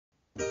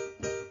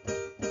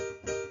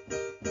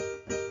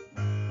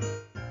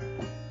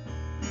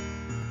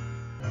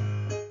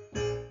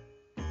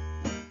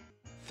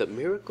The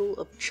miracle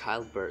of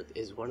childbirth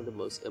is one of the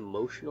most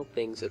emotional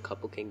things a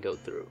couple can go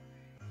through.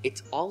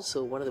 It's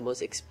also one of the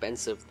most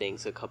expensive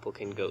things a couple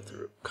can go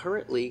through.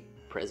 Currently,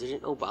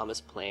 President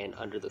Obama's plan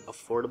under the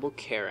Affordable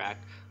Care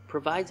Act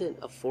provides an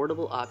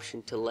affordable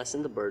option to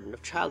lessen the burden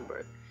of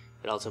childbirth.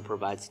 It also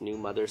provides new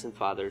mothers and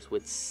fathers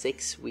with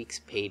 6 weeks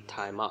paid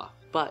time off.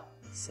 But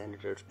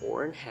Senators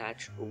Orrin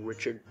Hatch,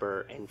 Richard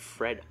Burr, and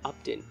Fred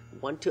Upton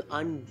want to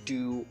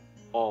undo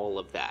all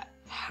of that.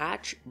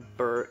 Hatch,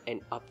 Burr,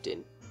 and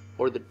Upton,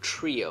 or the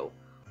trio,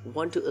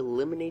 want to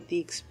eliminate the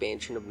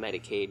expansion of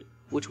Medicaid,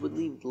 which would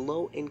leave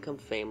low-income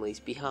families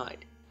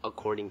behind.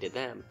 According to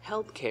them,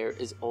 healthcare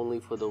is only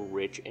for the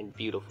rich and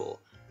beautiful.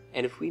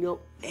 And if we know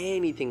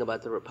anything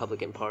about the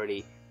Republican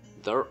Party,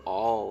 they're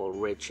all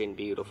rich and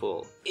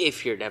beautiful.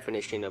 If your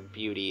definition of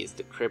beauty is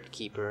the Crypt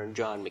Keeper and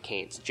John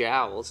McCain's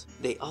jowls,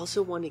 they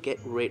also want to get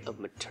rid of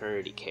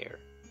maternity care.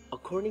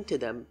 According to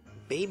them,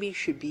 babies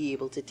should be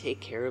able to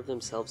take care of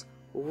themselves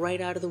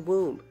right out of the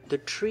womb. The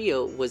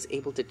trio was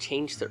able to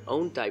change their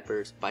own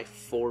diapers by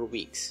 4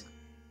 weeks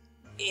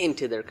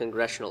into their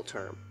congressional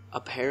term.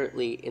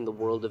 Apparently, in the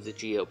world of the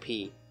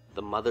GOP,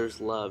 the mother's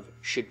love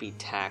should be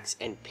taxed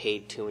and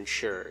paid to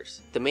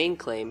insurers. The main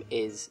claim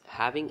is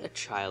having a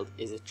child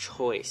is a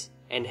choice,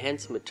 and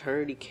hence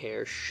maternity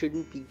care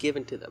shouldn't be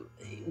given to them.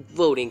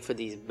 Voting for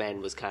these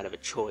men was kind of a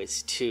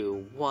choice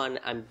too, one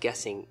I'm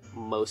guessing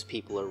most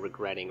people are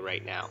regretting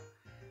right now.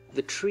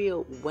 The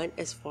trio went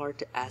as far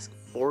to ask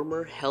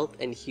former Health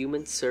and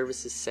Human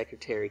Services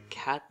Secretary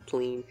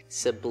Kathleen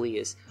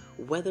Sebelius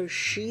whether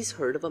she's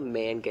heard of a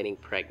man getting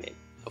pregnant.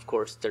 Of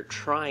course, they're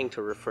trying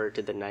to refer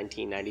to the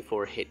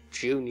 1994 hit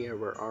Junior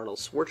where Arnold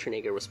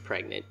Schwarzenegger was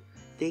pregnant.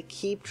 They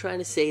keep trying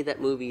to say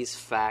that movie is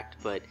fact,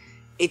 but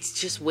it's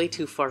just way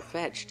too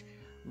far-fetched.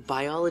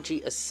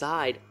 Biology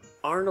aside,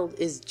 Arnold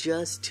is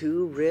just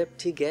too ripped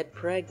to get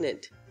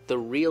pregnant. The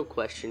real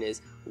question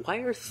is, why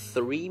are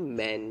 3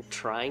 men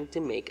trying to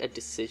make a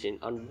decision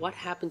on what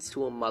happens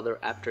to a mother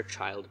after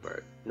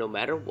childbirth? No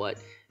matter what,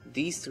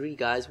 these 3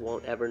 guys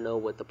won't ever know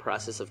what the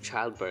process of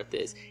childbirth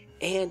is.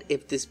 And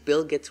if this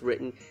bill gets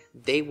written,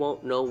 they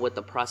won't know what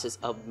the process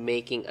of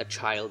making a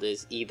child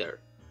is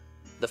either.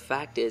 The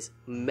fact is,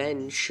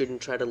 men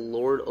shouldn't try to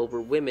lord over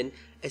women,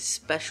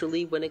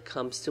 especially when it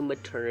comes to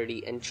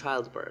maternity and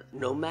childbirth.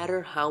 No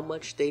matter how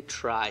much they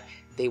try,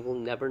 they will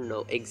never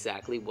know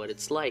exactly what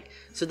it's like.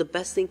 So the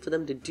best thing for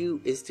them to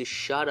do is to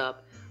shut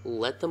up,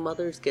 let the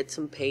mothers get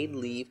some paid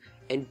leave,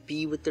 and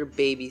be with their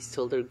babies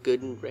till they're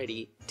good and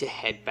ready to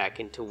head back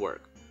into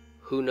work.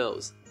 Who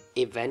knows?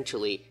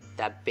 Eventually,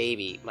 that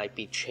baby might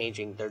be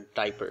changing their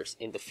diapers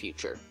in the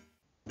future.